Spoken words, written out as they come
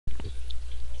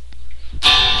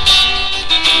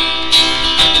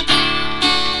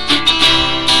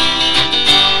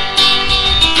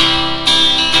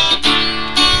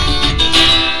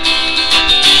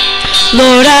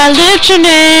Lord, I lift your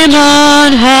name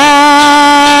on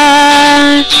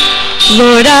high.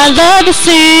 Lord, I love to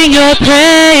sing your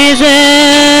praises.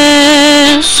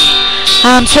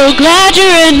 I'm so glad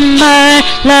you're in my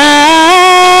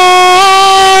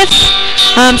life.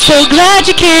 I'm so glad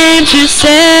you came to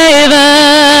save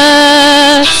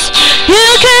us. You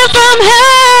came from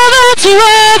heaven to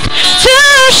earth to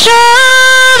show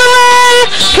the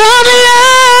way, from the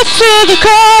earth to the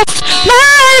cross,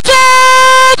 my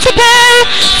debt to pay.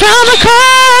 From the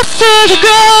cross to the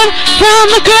grave, from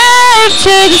the grave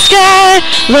to the sky,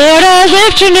 Lord, I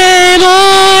lift your name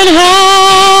on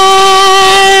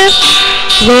high.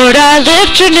 Lord, I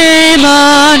lift your name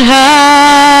on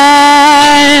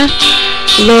high.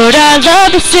 Lord, I love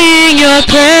to sing your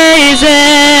praises.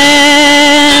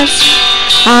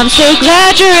 I'm so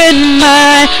glad you're in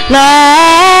my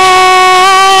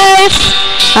life.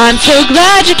 I'm so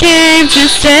glad you came to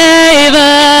save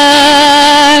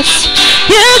us.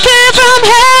 You came from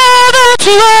heaven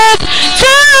to earth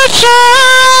to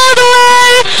show the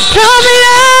way, from the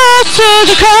earth to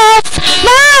the cross,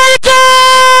 my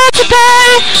debt to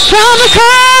pay. From the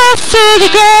cross to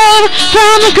the grave,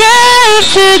 from the grave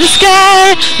to the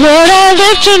sky, Lord, I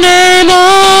lift your name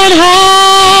on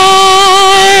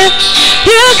high.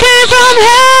 You came from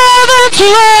heaven to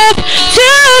earth to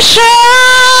show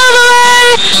the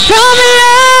way, from the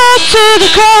earth to the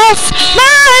cross,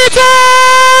 my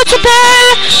debt to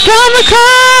pay. From the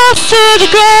cross to the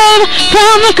grave,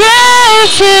 from the grave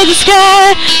to the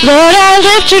sky, Lord, I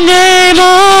lift your name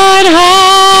on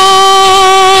high.